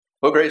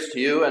Well, grace to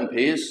you and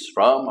peace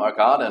from our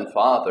God and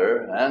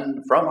Father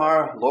and from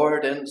our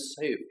Lord and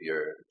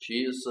Savior,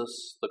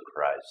 Jesus the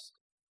Christ.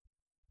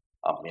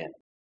 Amen.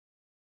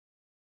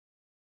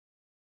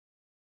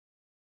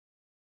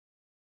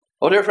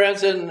 Well, dear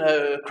friends in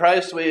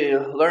Christ, we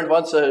learned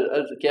once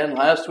again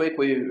last week,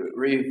 we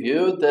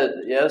reviewed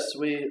that, yes,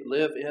 we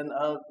live in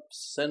a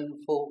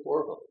sinful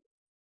world.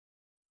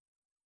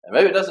 And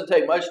maybe it doesn't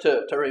take much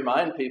to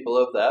remind people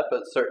of that,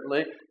 but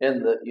certainly in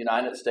the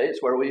United States,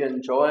 where we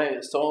enjoy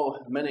so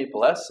many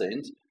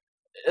blessings,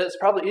 it's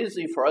probably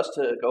easy for us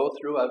to go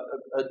through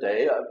a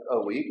day,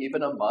 a week,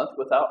 even a month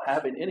without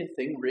having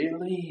anything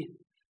really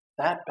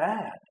that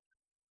bad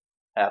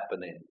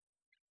happening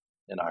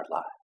in our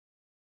life.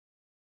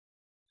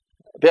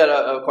 But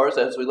of course,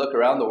 as we look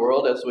around the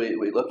world, as we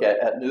look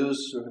at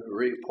news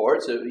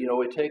reports,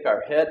 we take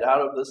our head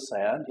out of the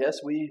sand. Yes,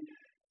 we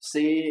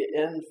see,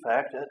 in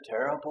fact, that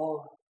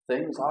terrible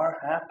things are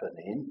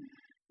happening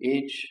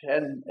each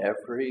and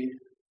every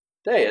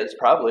day. It's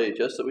probably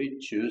just that we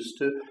choose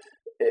to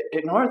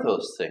ignore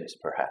those things,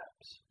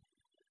 perhaps.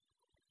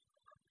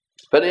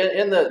 But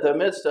in the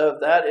midst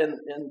of that, in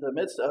the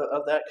midst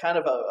of that kind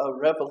of a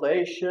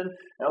revelation,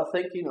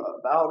 thinking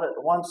about it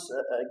once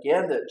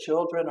again, that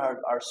children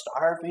are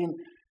starving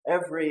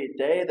every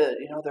day, that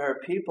there are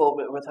people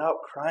without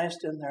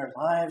Christ in their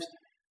lives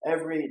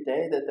every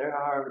day, that there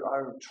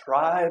are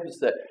tribes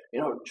that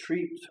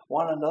treat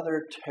one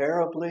another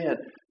terribly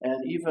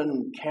and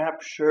even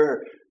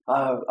capture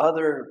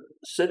other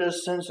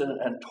citizens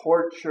and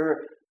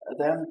torture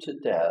them to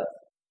death.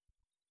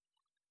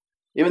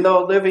 Even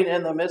though living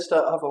in the midst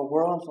of a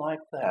world like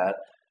that,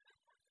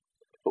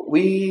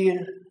 we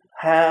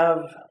have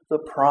the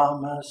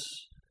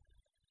promise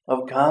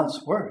of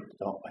God's Word,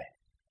 don't we?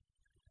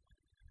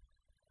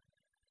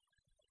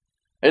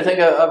 You think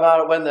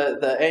about when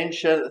the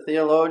ancient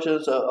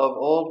theologians of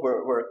old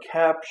were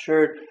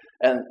captured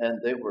and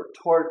they were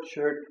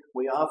tortured.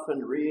 We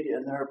often read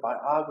in their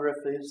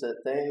biographies that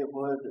they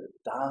would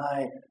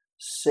die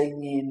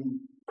singing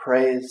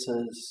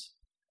praises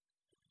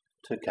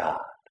to God.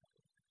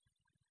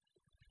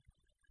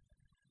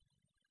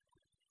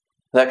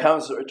 That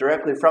comes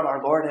directly from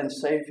our Lord and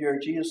Savior,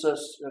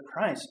 Jesus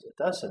Christ,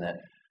 doesn't it?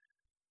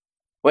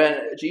 When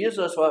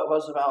Jesus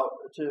was about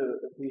to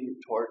be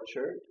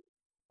tortured,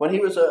 when he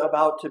was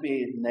about to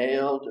be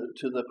nailed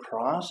to the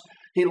cross,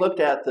 he looked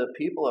at the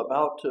people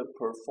about to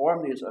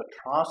perform these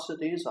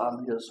atrocities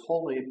on his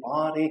holy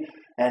body,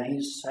 and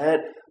he said,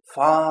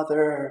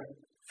 "Father,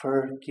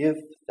 forgive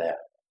them.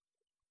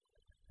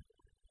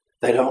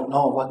 They don't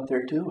know what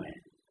they're doing."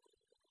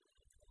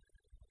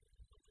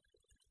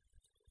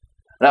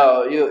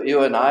 Now,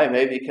 you and I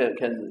maybe can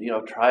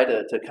try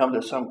to come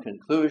to some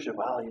conclusion.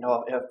 Well,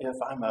 if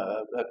I'm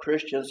a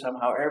Christian,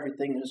 somehow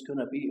everything is going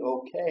to be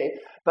okay.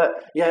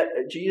 But yet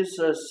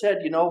Jesus said,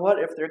 you know what?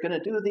 If they're going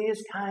to do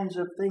these kinds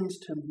of things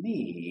to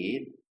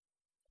me,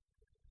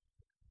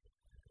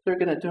 they're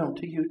going to do them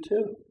to you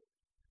too.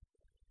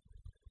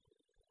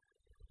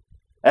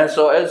 And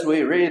so as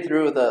we read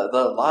through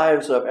the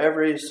lives of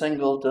every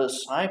single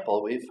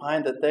disciple, we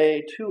find that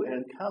they too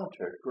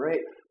encountered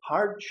great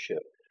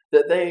hardship,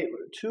 that they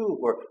too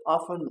were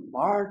often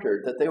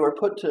martyred, that they were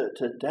put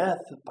to death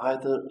by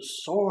the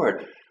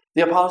sword.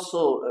 The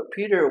Apostle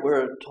Peter,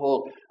 we're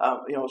told,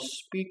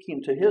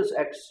 speaking to his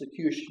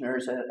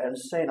executioners and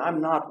saying, "I'm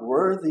not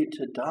worthy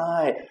to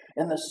die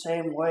in the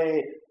same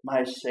way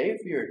my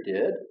Savior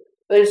did."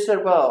 They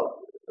said, "Well,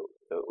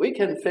 we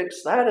can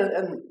fix that,"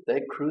 and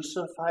they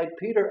crucified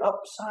Peter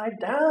upside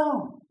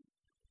down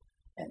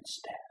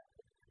instead.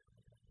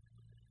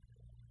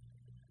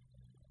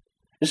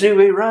 You see,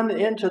 we run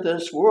into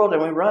this world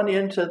and we run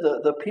into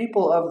the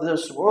people of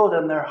this world,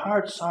 and their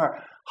hearts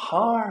are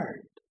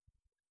hard.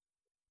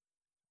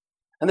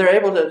 And they're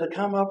able to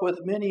come up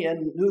with many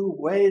and new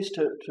ways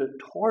to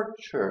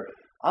torture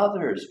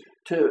others,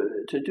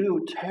 to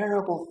do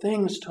terrible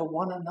things to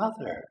one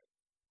another.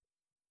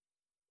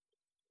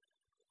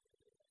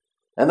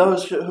 And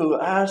those who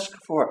ask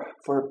for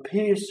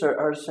peace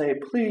or say,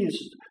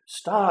 "Please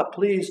stop,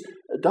 please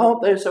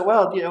don't," they say,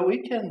 "Well,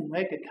 we can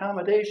make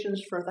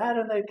accommodations for that,"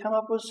 and they come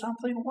up with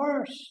something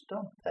worse,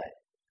 don't they?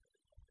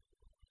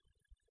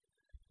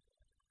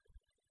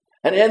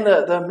 And in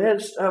the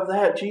midst of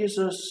that,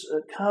 Jesus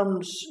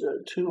comes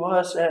to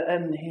us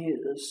and he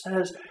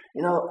says,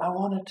 "I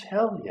want to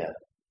tell you,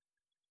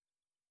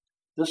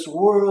 this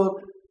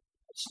world,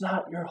 it's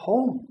not your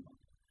home."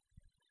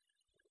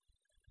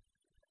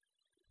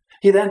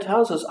 He then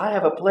tells us, "I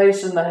have a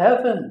place in the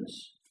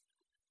heavens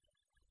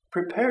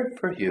prepared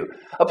for you.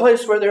 A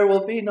place where there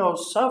will be no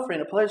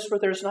suffering. A place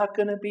where there's not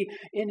going to be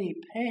any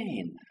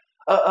pain.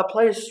 A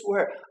place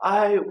where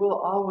I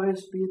will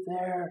always be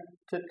there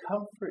to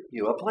comfort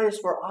you. A place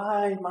where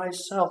I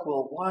myself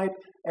will wipe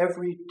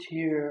every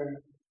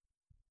tear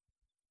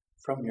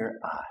from your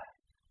eye."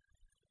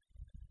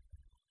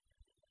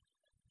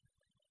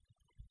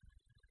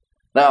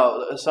 Now,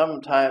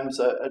 sometimes,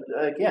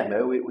 again,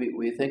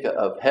 we think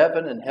of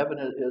heaven, and heaven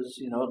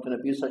is, going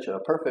to be such a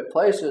perfect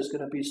place. It's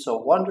going to be so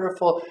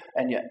wonderful.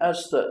 And you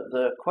ask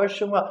the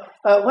question, well,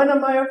 when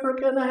am I ever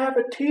going to have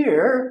a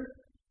tear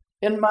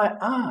in my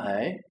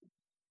eye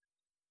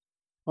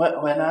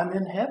when I'm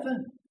in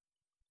heaven?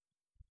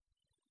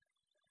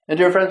 And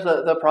dear friends,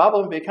 the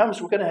problem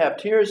becomes we're going to have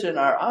tears in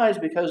our eyes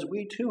because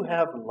we too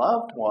have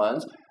loved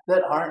ones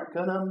that aren't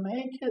going to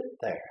make it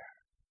there.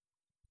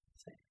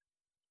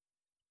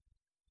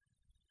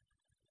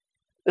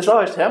 It's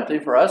always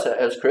tempting for us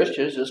as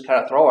Christians just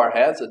kind of throw our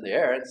hands in the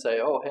air and say,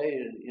 oh, hey,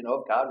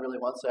 if God really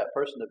wants that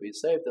person to be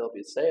saved, they'll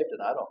be saved,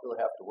 and I don't really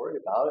have to worry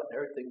about it, and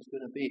everything's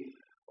going to be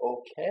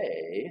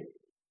okay.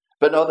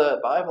 But no, the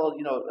Bible,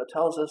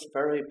 tells us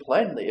very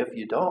plainly, if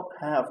you don't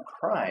have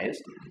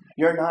Christ,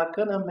 you're not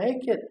going to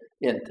make it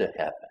into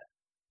heaven.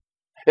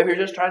 If you're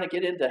just trying to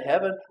get into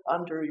heaven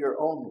under your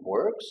own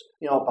works,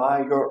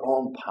 by your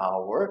own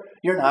power,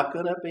 you're not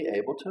going to be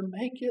able to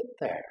make it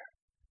there.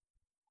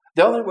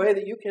 The only way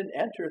that you can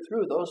enter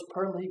through those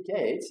pearly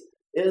gates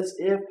is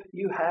if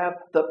you have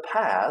the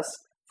pass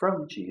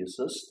from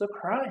Jesus the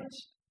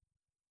Christ.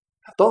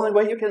 The only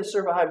way you can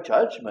survive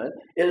judgment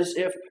is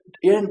if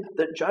in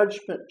the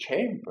judgment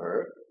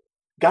chamber,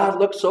 God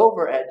looks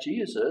over at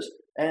Jesus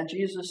and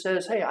Jesus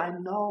says, hey, I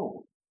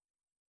know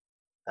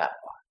that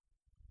one.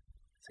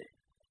 See?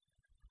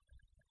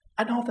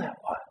 I know that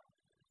one.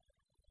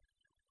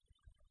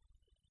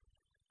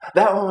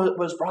 That one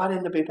was brought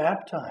in to be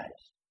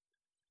baptized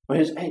when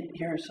he was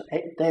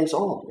 8 days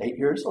old, 8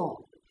 years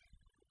old,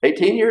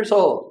 18 years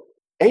old,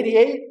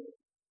 88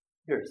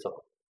 years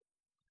old.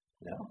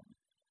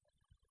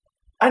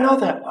 I know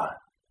that one.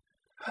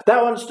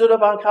 That one stood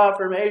up on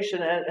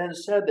confirmation and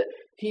said that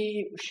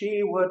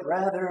she would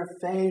rather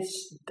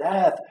face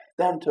death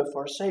than to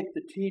forsake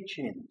the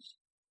teachings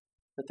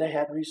that they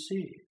had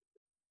received.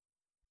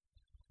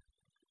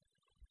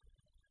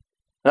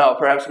 Now,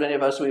 perhaps many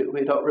of us,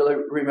 we don't really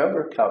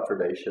remember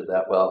confirmation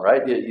that well,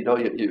 right? You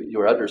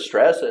were under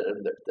stress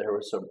and there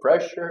was some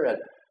pressure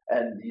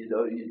and you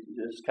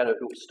just kind of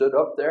stood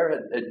up there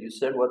and you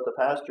said what the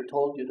pastor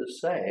told you to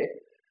say.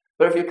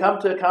 But if you come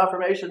to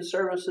confirmation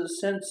services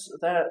since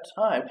that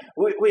time,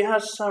 we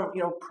have some,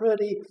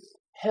 pretty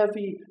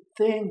heavy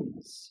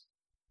things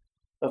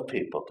of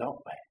people, don't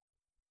we?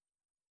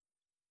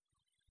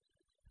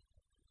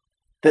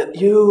 That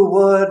you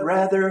would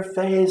rather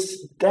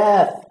face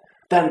death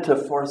than to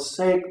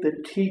forsake the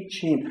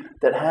teaching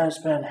that has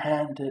been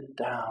handed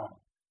down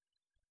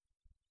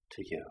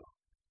to you.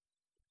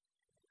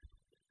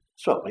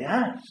 That's what we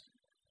asked.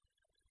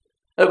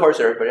 And of course,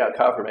 everybody on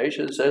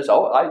confirmation says,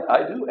 oh,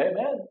 I do,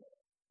 amen.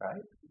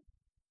 Right?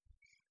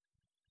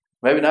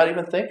 Maybe not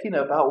even thinking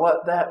about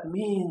what that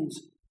means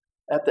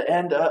at the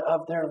end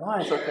of their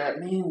lives, what that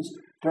means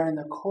during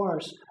the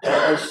course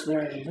as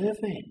they're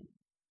living.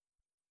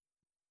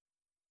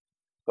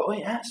 But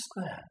we ask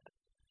that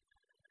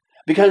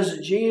because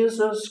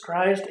Jesus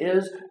Christ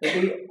is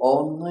the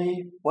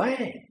only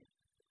way.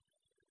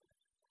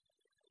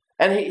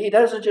 And he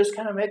doesn't just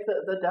kind of make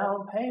the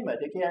down payment.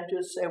 He can't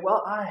just say,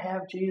 well, I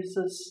have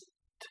Jesus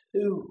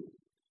too.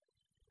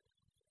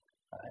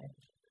 Right?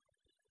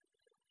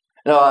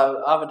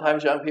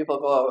 Oftentimes young people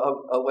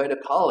go away to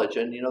college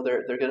and,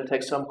 they're going to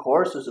take some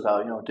courses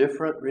about,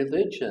 different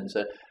religions.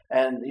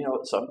 And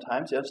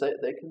sometimes, yes,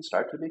 they can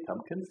start to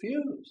become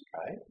confused,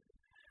 right?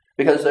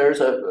 Because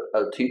there's a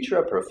teacher,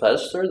 a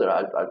professor that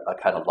I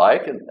kind of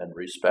like and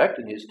respect,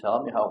 and he's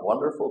telling me how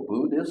wonderful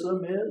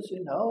Buddhism is,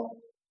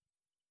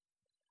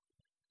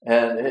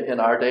 And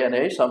in our day and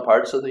age, some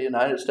parts of the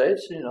United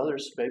States,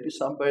 there's maybe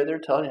somebody there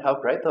telling you how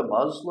great the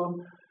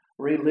Muslim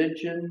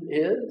religion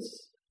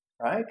is.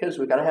 Right? Because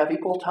we've got to have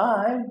equal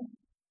time.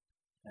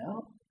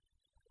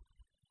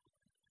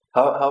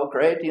 How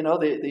great,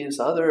 these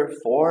other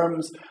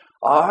forms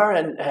are.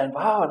 And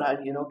wow, and I,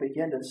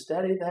 begin to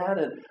study that.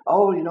 And,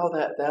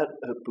 that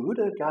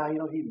Buddha guy,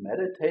 he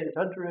meditated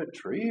under a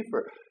tree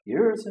for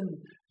years and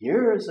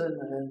years.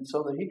 And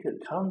so that he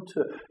could come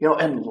to,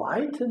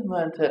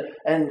 enlightenment.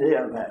 And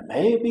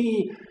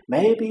maybe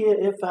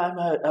if I'm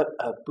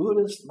a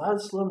Buddhist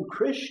Muslim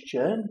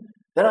Christian,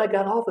 then I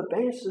got all the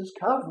bases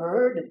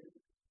covered.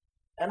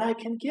 And I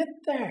can get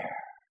there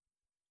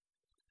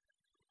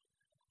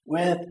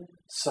with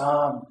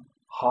some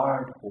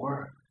hard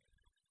work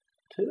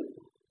too.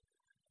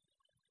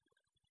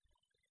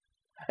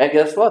 And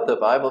guess what? The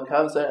Bible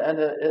comes and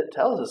it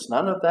tells us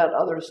none of that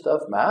other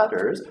stuff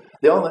matters.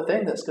 The only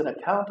thing that's going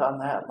to count on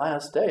that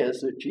last day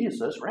is that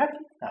Jesus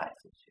recognizes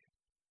you.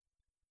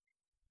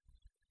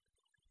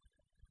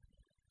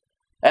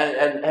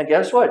 And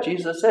guess what?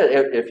 Jesus said,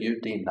 if you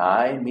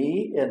deny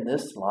me in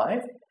this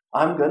life,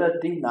 I'm going to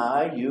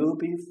deny you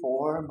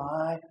before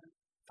my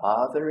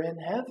Father in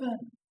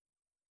heaven.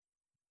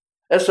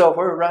 And so if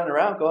we're running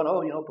around going,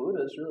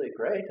 Buddha is really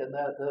great, and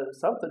that there's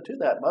something to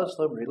that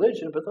Muslim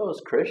religion, but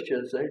those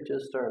Christians, they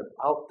just are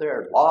out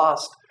there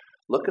lost,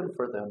 looking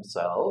for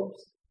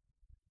themselves.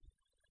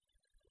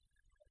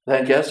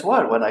 then guess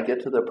what? When I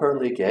get to the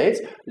pearly gates,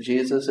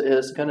 Jesus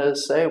is going to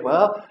say,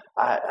 well,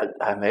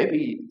 I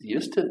maybe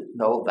used to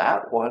know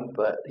that one,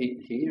 but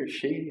he or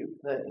she,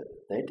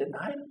 they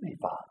denied me,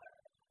 Father.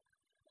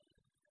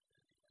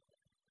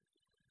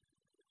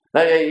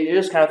 Now, you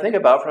just kind of think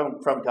about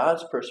from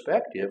God's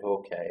perspective,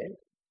 okay.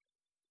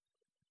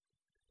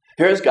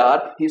 Here's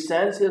God. He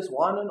sends his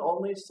one and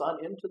only Son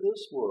into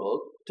this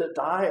world to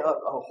die a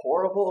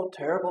horrible,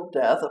 terrible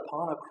death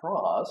upon a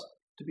cross,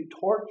 to be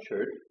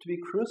tortured, to be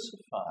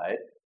crucified,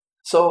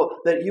 so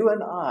that you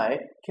and I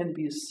can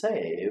be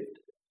saved,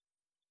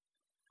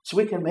 so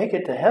we can make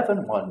it to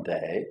heaven one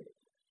day.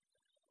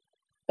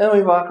 And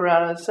we walk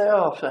around and say,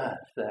 oh,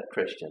 that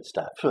Christian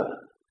stuff.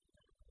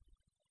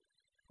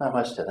 Not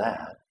much to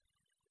that.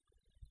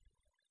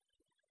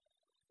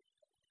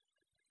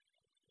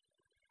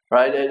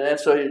 Right? And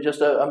so you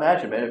just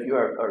imagine, man, if you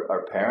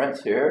are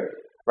parents here,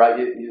 right,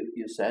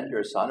 you send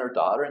your son or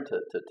daughter into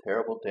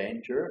terrible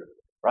danger,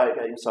 right,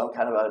 some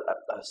kind of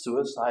a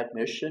suicide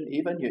mission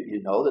even,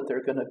 you know that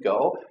they're going to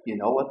go, you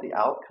know what the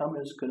outcome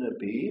is going to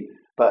be,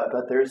 but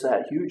there's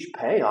that huge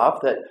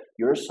payoff that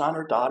your son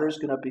or daughter is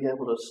going to be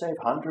able to save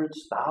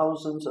hundreds,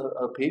 thousands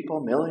of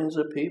people, millions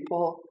of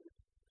people.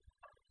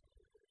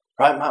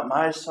 Right,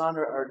 my son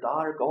or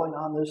daughter going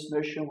on this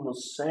mission will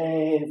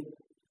save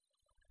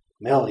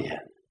millions.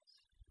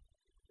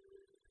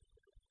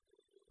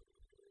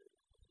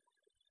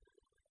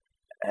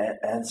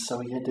 And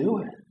so you do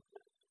it.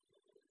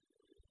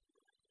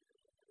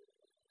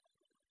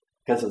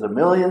 Because of the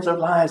millions of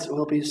lives that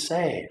will be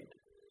saved.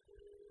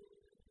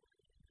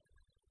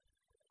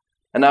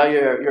 And now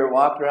you're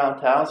walking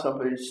around town,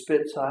 somebody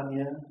spits on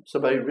you,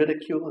 somebody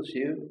ridicules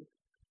you.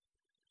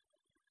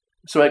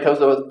 Somebody comes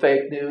up with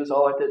fake news,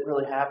 oh, it didn't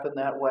really happen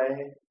that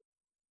way.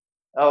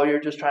 Oh, you're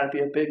just trying to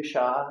be a big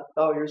shot.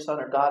 Oh, your son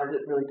or daughter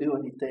didn't really do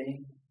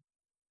anything.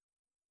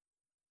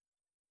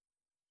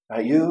 Now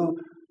you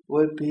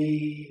would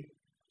be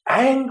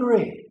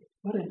angry,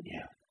 wouldn't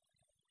you?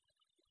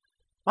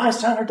 My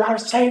son or daughter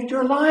saved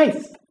your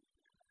life.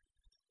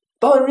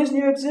 The only reason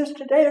you exist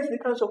today is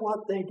because of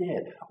what they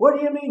did. What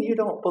do you mean you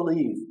don't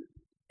believe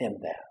in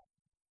them?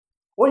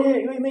 What do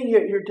you mean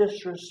you're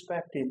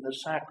disrespecting the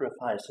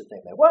sacrifice that they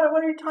made? What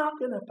are you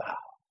talking about?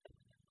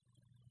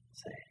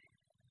 See?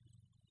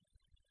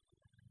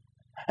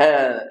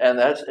 And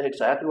that's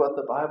exactly what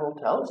the Bible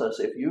tells us.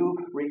 If you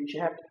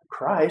reject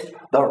Christ,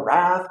 the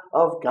wrath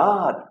of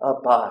God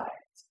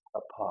abides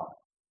upon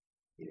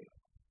you.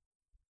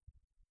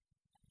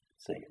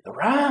 See, the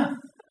wrath.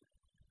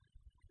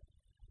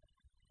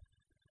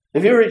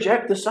 If you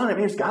reject the Son, it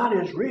means God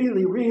is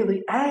really,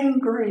 really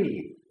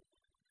angry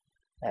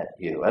at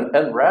you.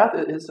 And wrath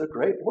is a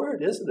great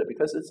word, isn't it?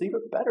 Because it's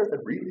even better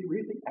than really,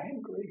 really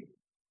angry.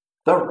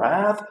 The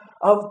wrath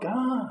of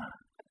God.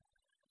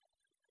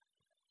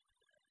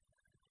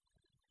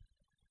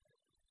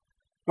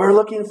 We're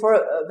looking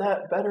for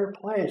that better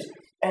place.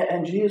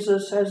 And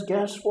Jesus says,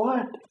 guess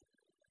what?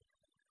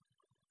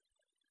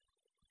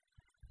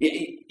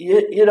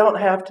 You don't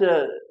have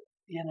to,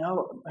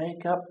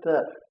 make up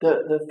the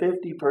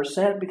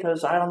 50%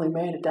 because I only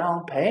made a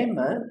down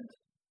payment.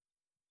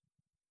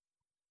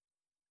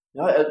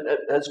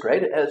 As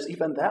great as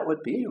even that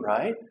would be,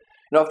 right?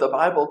 If the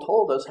Bible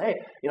told us, hey,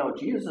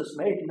 Jesus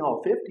made,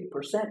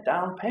 50%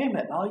 down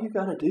payment, and all you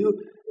got to do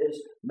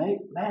is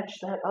match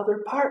that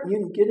other part, and you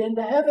can get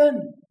into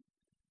heaven.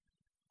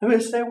 And we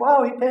say,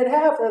 wow, he paid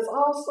half, that's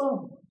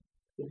awesome,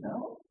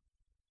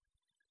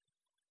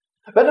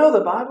 But no,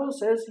 the Bible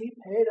says he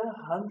paid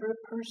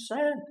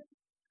 100%.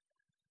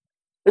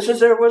 It says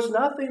there was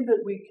nothing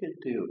that we could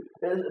do.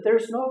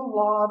 There's no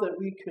law that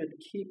we could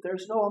keep.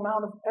 There's no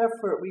amount of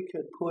effort we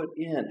could put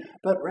in.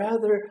 But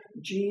rather,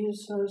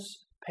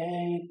 Jesus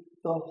paid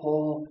the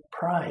whole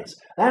price.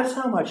 That's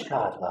how much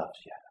God loves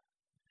you.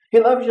 He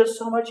loves you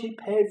so much he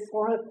paid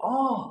for it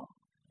all.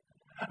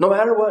 No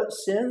matter what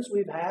sins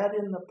we've had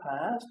in the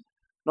past,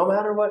 no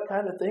matter what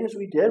kind of things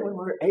we did when we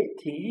were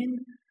 18,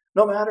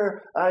 no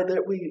matter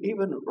that we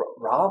even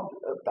robbed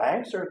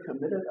banks or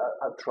committed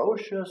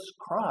atrocious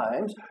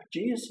crimes,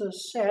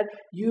 Jesus said,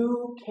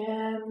 you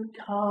can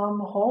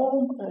come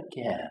home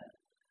again.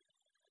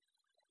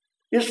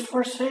 Just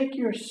forsake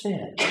your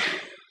sin.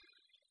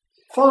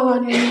 Fall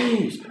on your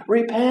knees.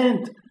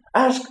 Repent.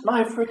 Ask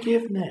my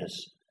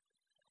forgiveness.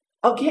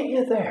 I'll get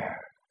you there.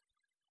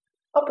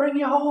 I'll bring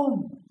you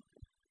home.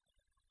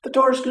 The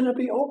door's going to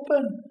be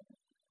open.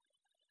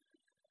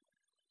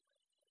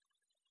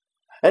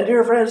 And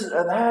dear friends,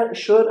 that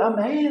should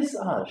amaze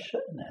us,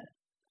 shouldn't it?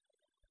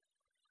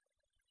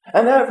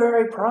 And that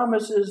very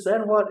promise is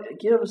then what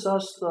gives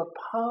us the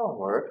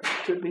power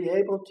to be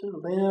able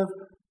to live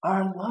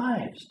our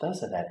lives,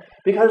 doesn't it?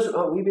 Because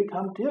we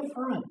become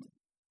different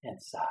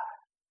inside.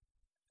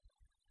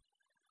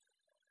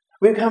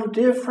 We become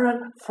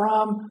different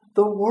from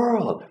the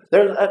world.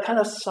 There's a kind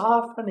of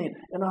softening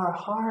in our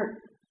heart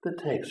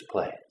that takes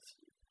place.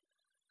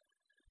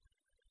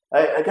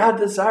 God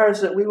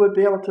desires that we would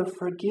be able to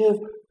forgive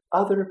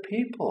other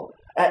people.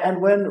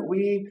 And when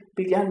we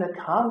begin to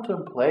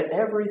contemplate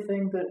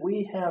everything that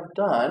we have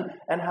done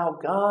and how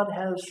God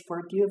has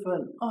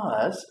forgiven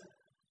us,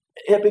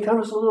 it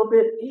becomes a little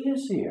bit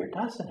easier,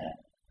 doesn't it,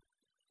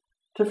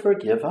 to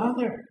forgive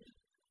others.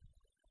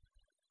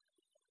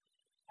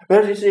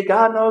 Because you see,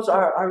 God knows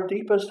our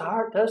deepest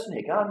heart, doesn't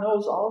He? God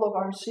knows all of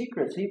our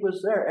secrets. He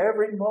was there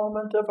every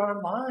moment of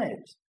our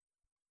lives.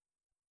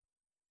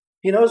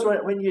 He knows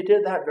when you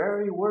did that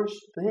very worst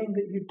thing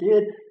that you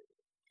did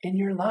in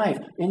your life,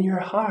 in your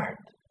heart.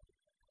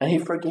 And He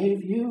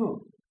forgave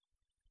you.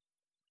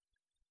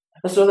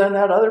 And so then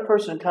that other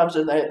person comes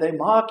and they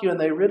mock you and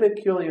they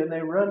ridicule you and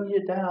they run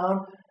you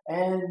down,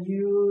 and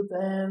you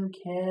then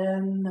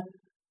can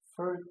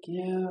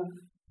forgive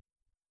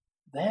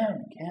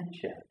them, can't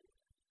you?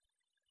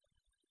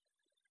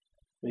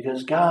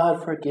 Because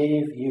God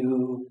forgave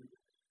you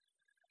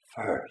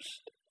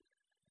first.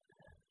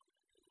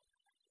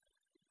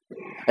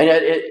 And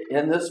yet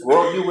in this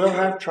world you will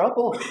have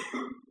trouble,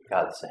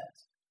 God says.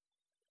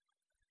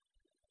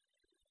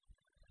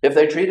 If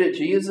they treated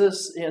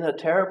Jesus in a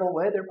terrible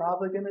way, they're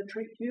probably going to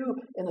treat you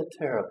in a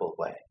terrible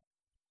way.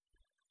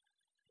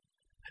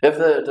 If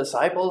the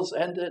disciples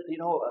ended,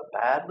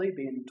 badly,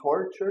 being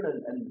tortured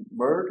and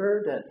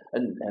murdered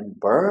and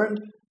burned,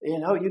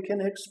 you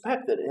can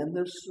expect that in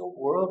this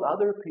world,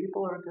 other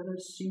people are going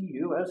to see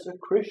you as a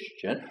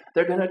Christian.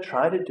 They're going to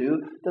try to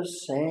do the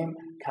same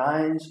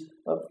kinds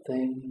of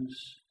things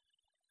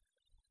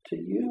to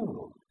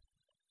you.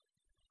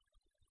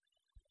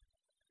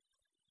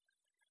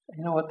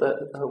 You know what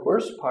the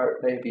worst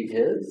part maybe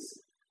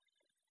is?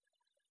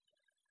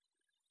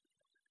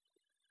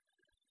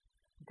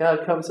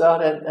 God comes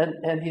out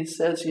and He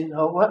says, you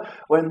know what?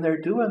 When they're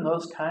doing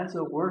those kinds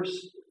of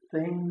worse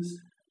things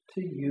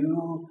to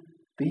you,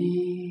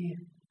 be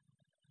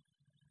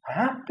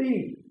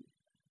happy.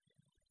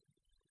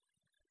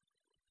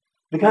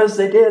 Because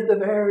they did the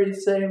very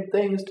same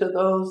things to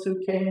those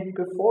who came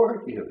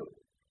before you.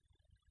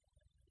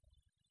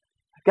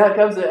 God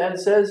comes and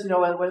says,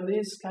 when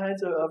these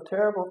kinds of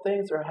terrible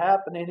things are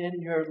happening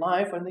in your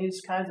life, when these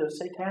kinds of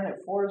satanic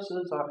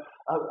forces are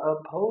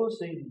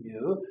opposing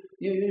you,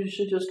 you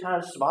should just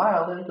kind of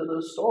smile into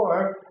the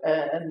storm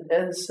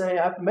and say,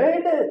 I've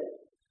made it.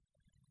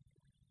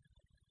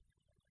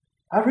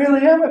 I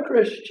really am a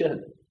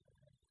Christian.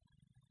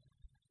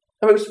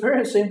 I'm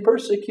experiencing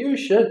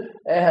persecution,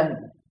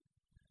 and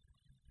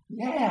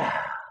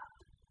yeah.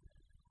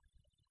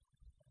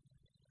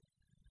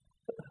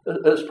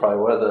 It's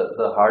probably one of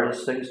the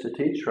hardest things to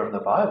teach from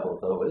the Bible,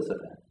 though, isn't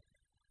it?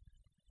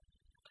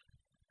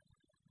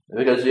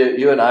 Because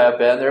you and I have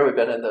been there. We've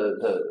been in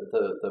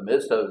the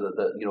midst of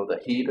the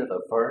heat of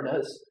the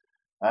furnace.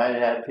 I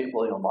had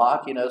people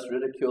mocking us,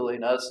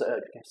 ridiculing us,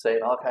 saying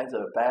all kinds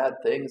of bad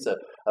things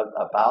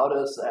about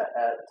us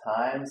at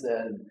times,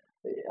 and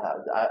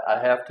I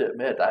have to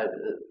admit,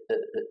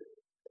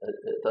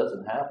 it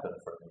doesn't happen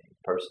for me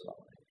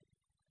personally.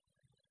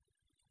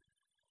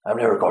 I'm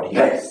never going,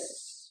 yes.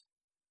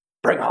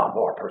 Bring on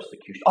more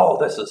persecution. Oh,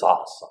 this is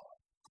awesome.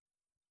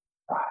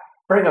 Right.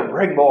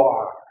 Bring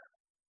more.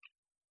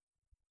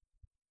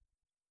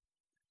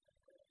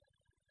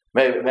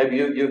 Maybe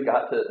you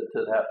got to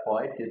that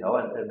point,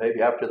 and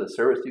maybe after the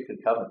service you can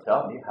come and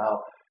tell me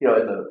how,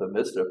 in the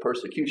midst of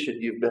persecution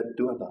you've been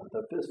doing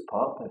the fist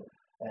pump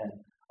and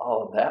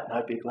all of that, and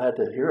I'd be glad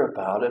to hear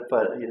about it.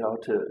 But,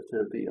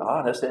 to be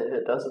honest,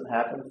 it doesn't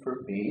happen for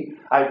me.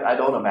 I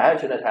don't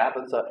imagine it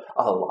happens a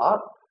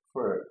lot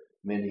for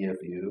many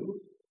of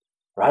you.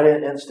 Right?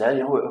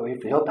 Instead, we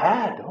feel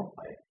bad, don't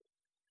we?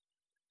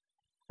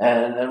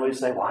 And then we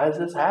say, why is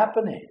this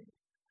happening?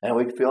 And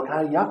we feel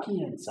kind of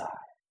yucky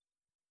inside.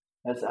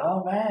 And say,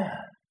 oh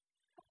man,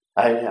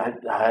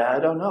 I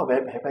don't know.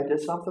 Maybe I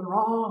did something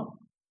wrong.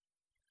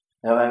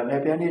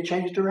 Maybe I need to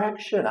change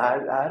direction.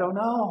 I don't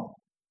know.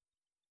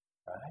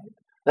 Right?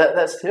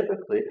 That's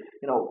typically,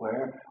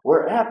 where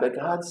we're at. But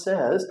God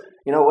says,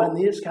 when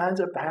these kinds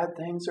of bad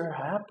things are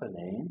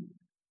happening,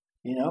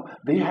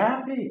 be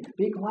happy,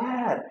 be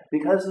glad,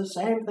 because the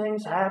same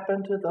things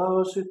happen to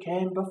those who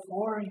came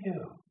before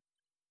you.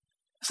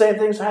 The same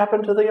things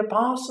happened to the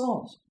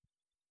apostles.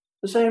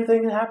 The same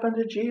thing happened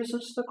to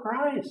Jesus the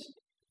Christ.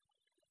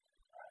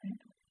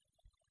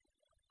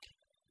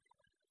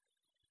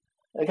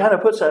 Right? It kind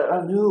of puts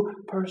a new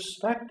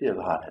perspective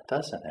on it,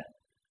 doesn't it?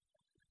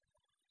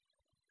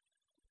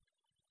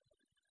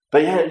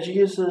 But yet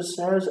Jesus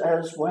says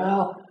as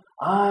well,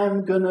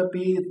 I'm going to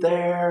be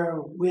there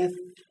with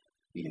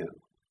you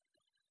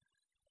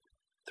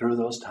through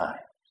those times.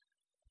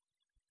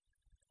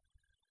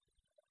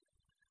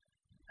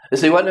 You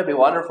see, wouldn't it be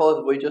wonderful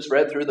if we just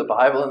read through the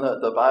Bible and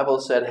the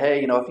Bible said,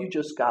 hey, if you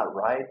just got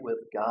right with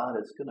God,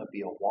 it's going to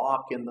be a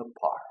walk in the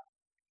park.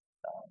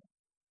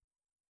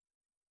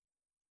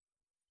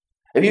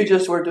 If you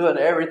just were doing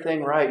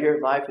everything right,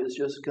 your life is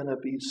just going to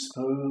be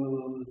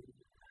smooth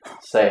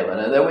sailing.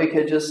 And then we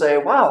could just say,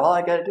 wow, all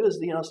I got to do is,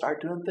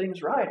 start doing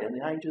things right. And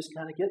then I just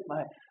kind of get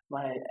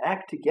my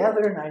act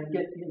together, and I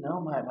get,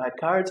 my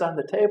cards on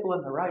the table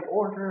in the right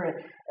order, and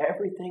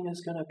everything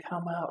is going to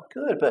come out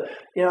good. But,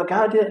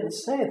 God didn't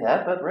say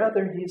that, but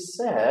rather he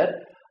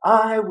said,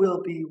 I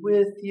will be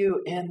with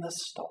you in the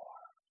storm.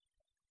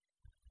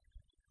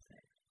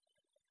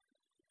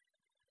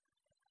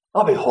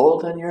 I'll be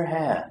holding your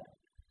hand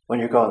when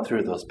you're going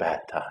through those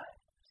bad times.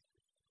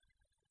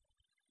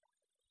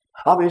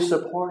 I'll be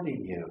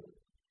supporting you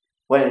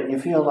when you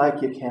feel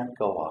like you can't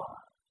go on.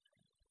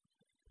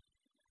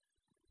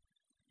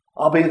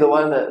 I'll be the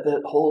one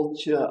that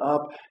holds you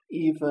up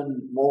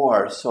even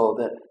more so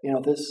that,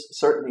 this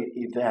certain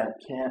event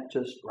can't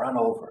just run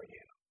over you.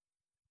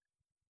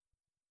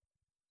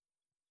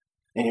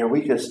 In your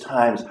weakest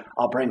times,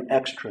 I'll bring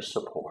extra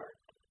support.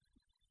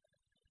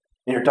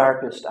 In your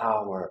darkest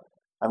hour,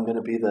 I'm going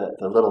to be the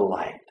little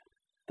light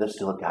that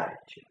still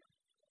guides you.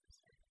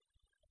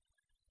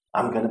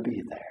 I'm going to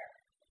be there.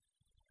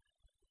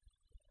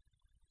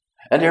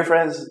 And dear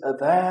friends,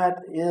 that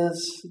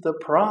is the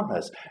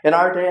promise. In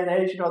our day and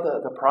age,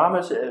 the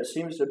promise, it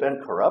seems to have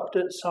been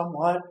corrupted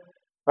somewhat.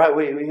 Right?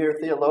 We hear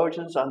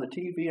theologians on the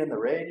TV and the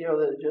radio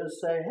that just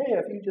say, hey,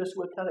 if you just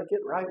would kind of get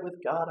right with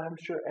God, I'm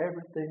sure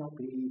everything will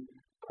be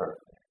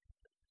perfect.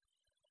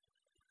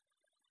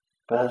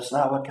 But that's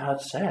not what God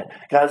said.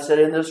 God said,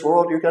 in this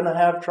world you're going to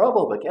have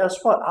trouble, but guess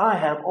what? I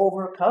have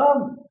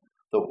overcome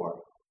the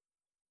world.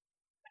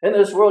 In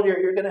this world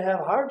you're going to have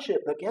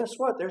hardship, but guess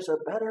what? There's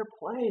a better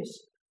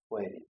place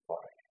waiting for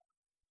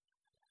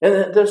you.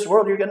 In this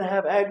world, you're going to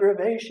have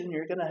aggravation.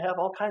 You're going to have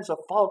all kinds of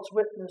false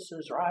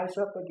witnesses rise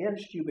up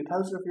against you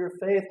because of your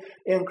faith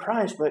in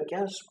Christ. But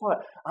guess what?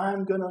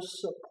 I'm going to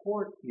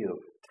support you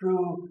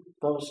through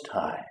those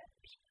times.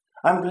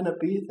 I'm going to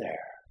be there.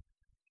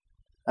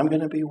 I'm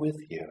going to be with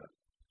you.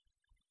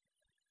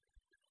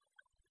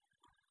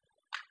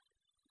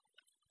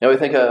 Now we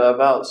think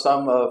about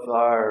some of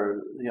our,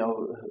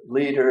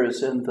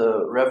 leaders in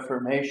the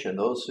Reformation,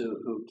 those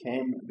who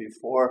came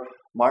before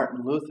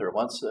Martin Luther.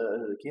 Once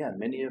again,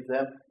 many of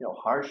them,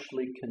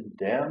 harshly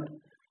condemned.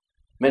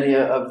 Many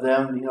of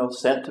them,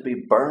 sent to be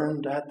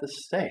burned at the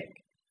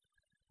stake.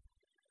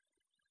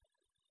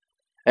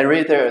 And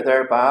read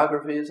their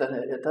biographies, and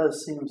it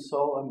does seem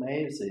so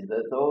amazing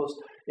that those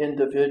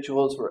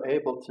individuals were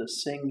able to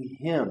sing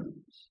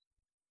hymns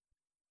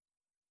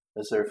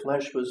as their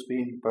flesh was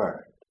being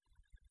burned,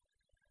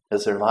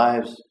 as their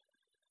lives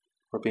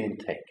were being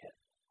taken.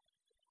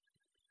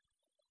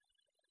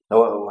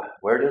 Now,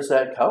 where does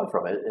that come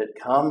from? It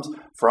comes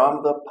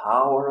from the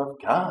power of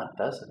God,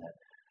 doesn't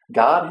it?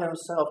 God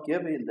himself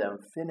giving them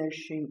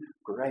finishing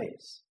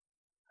grace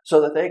so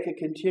that they could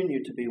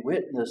continue to be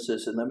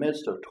witnesses in the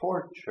midst of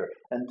torture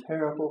and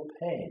terrible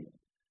pain.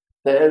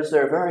 That as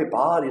their very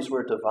bodies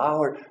were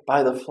devoured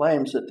by the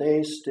flames, that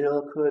they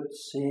still could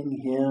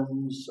sing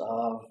hymns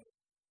of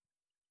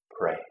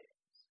praise.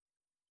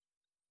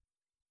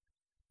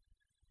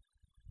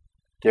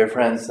 Dear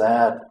friends,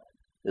 that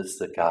is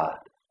the God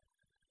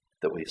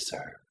that we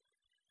serve.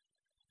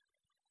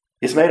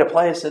 He's made a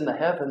place in the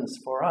heavens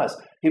for us.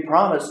 He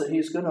promised that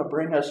he's going to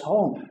bring us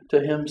home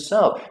to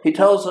himself. He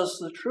tells us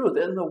the truth.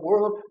 In the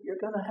world, you're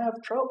going to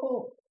have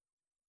trouble.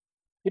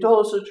 He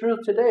told us the truth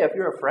today. If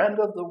you're a friend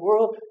of the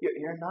world,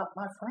 you're not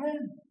my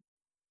friend.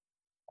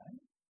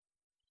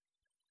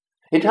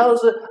 He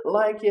tells it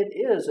like it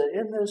is, that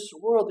in this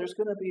world there's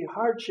going to be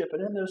hardship,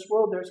 and in this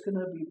world there's going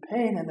to be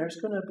pain, and there's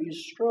going to be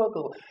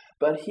struggle,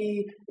 but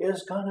he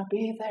is going to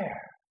be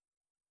there.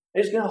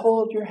 He's going to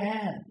hold your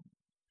hand.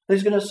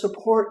 He's going to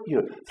support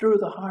you through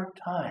the hard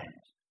times.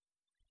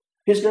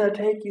 He's going to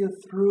take you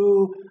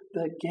through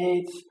the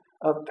gates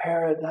of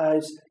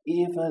paradise,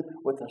 even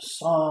with a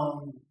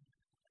song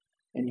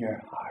in your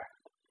heart.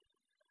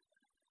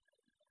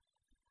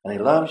 And he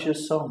loves you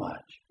so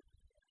much.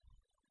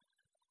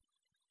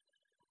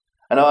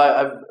 I know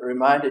I've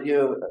reminded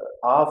you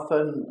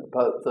often,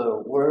 but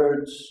the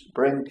words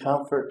bring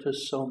comfort to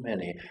so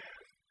many.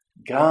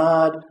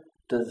 God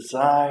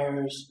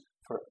desires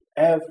for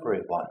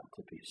everyone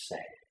to be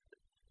saved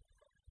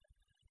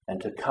and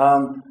to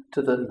come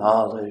to the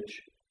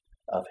knowledge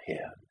of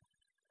him.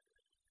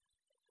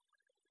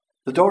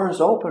 The door is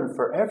open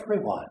for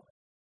everyone.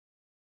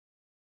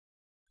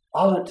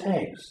 All it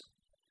takes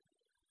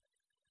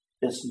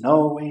is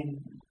knowing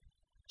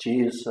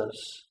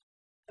Jesus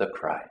the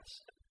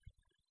Christ.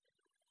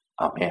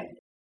 Amen.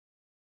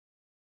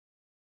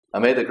 Now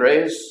may the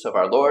grace of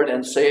our Lord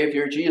and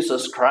Savior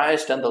Jesus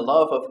Christ and the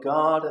love of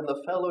God and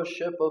the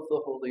fellowship of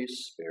the Holy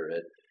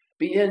Spirit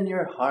be in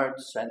your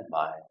hearts and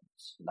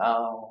minds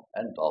now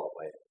and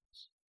always.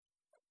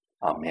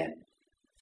 Amen.